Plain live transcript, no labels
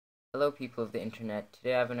Hello people of the internet,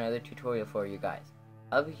 today I have another tutorial for you guys.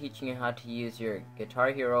 I'll be teaching you how to use your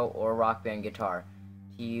Guitar Hero or Rock Band guitar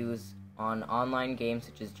to use on online games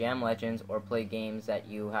such as Jam Legends or play games that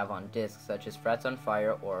you have on discs such as Frets on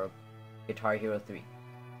Fire or Guitar Hero 3.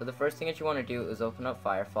 So the first thing that you want to do is open up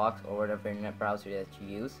Firefox or whatever internet browser that you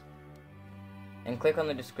use and click on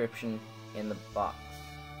the description in the box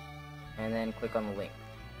and then click on the link.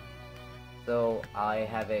 So I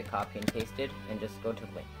have it copy and pasted and just go to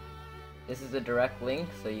the link. This is a direct link,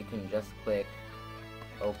 so you can just click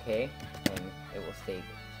OK and it will save it.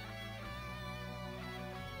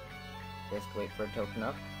 Just wait for it to open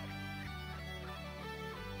up.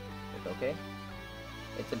 Click OK.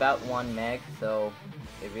 It's about 1 meg, so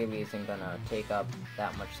it really isn't gonna take up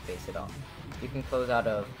that much space at all. You can close out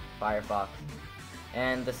of Firefox,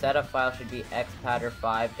 and the setup file should be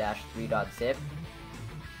xpatter5-3.zip,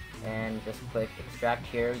 and just click extract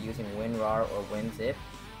here using WinRAR or WinZip.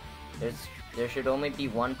 There should only be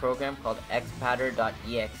one program called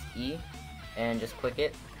xpatter.exe, and just click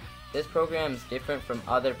it. This program is different from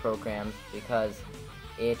other programs because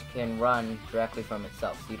it can run directly from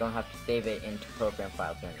itself, so you don't have to save it into program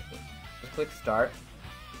files or anything. Just click start.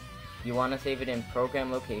 You want to save it in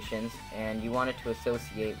program locations, and you want it to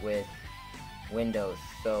associate with Windows,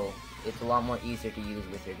 so it's a lot more easier to use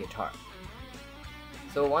with your guitar.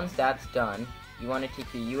 So once that's done, you want to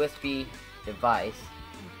take your USB device.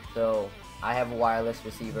 So I have a wireless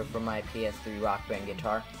receiver for my PS3 Rock Band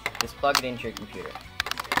guitar. Just plug it into your computer.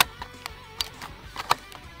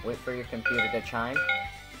 Wait for your computer to chime,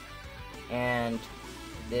 and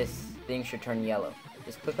this thing should turn yellow.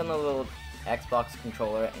 Just click on the little Xbox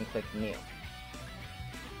controller and click New.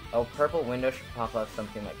 A purple window should pop up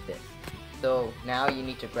something like this. So now you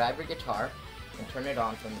need to grab your guitar and turn it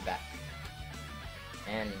on from the back.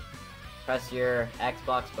 And press your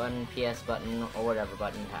Xbox button, PS button, or whatever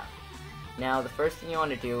button you have. Now the first thing you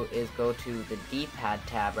want to do is go to the D-pad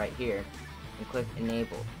tab right here and click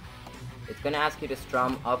Enable. It's going to ask you to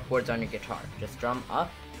strum upwards on your guitar. Just strum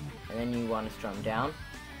up, and then you want to strum down.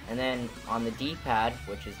 And then on the D-pad,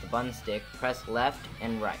 which is the button stick, press left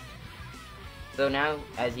and right. So now,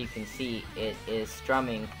 as you can see, it is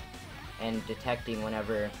strumming and detecting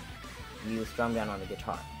whenever you strum down on the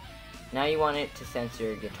guitar. Now you want it to sense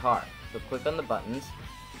your guitar. So click on the buttons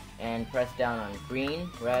and press down on green,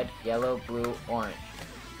 red, yellow, blue, orange.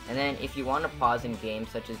 And then if you want to pause in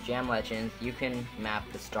games such as Jam Legends, you can map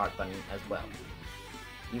the start button as well.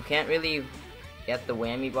 You can't really get the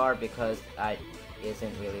whammy bar because that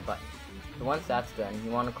isn't really a button. So once that's done,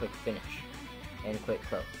 you want to click finish and click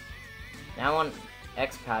close. Now on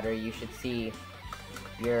xpatter, you should see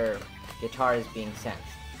your guitar is being sensed.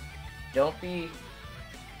 Don't be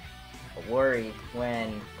worried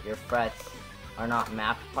when your frets are not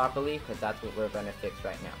mapped properly, because that's what we're going to fix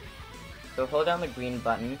right now. So hold down the green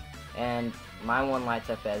button, and my one lights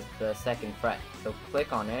up as the 2nd fret. So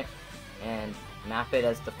click on it and map it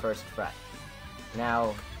as the 1st fret.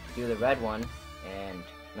 Now do the red one and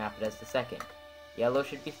map it as the 2nd. Yellow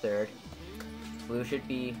should be 3rd, blue should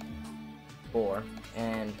be 4,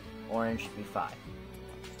 and orange should be 5.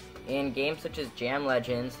 In games such as Jam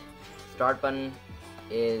Legends, start button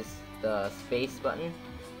is the space button,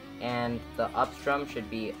 and the up strum should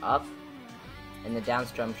be up, and the down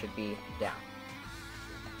strum should be down.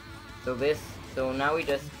 So now we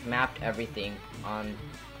just mapped everything on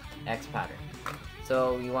xpatter.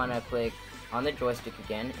 So you want to click on the joystick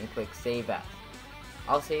again and click Save As.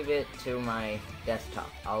 I'll save it to my desktop.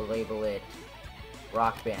 I'll label it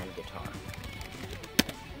Rock Band Guitar.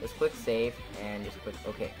 Just click Save and just click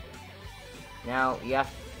OK. Now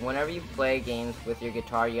whenever you play games with your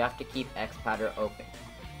guitar, you have to keep xpatter open.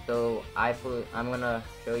 So I'm gonna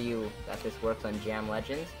show you that this works on Jam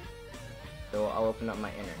Legends. So I'll open up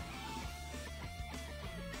my internet.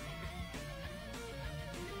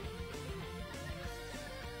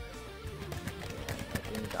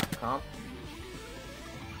 Legends.com.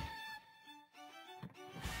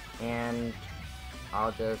 And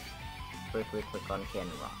I'll just quickly click on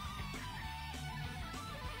Candy Rock.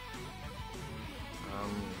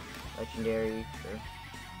 Legendary, sure.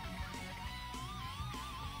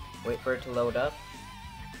 Wait for it to load up.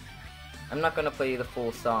 I'm not gonna play you the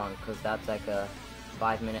full song because that's like a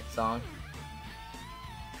 5-minute song.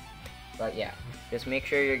 But yeah, just make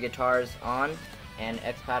sure your guitar is on and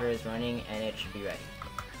xpatter is running and it should be ready.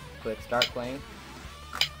 Click start playing.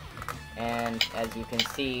 And as you can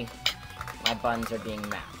see, my buttons are being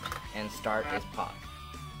mapped and start is paused.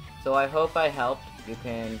 So I hope I helped. You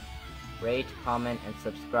can rate, comment, and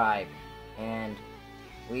subscribe, and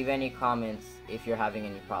leave any comments if you're having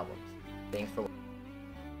any problems. Thanks for watching.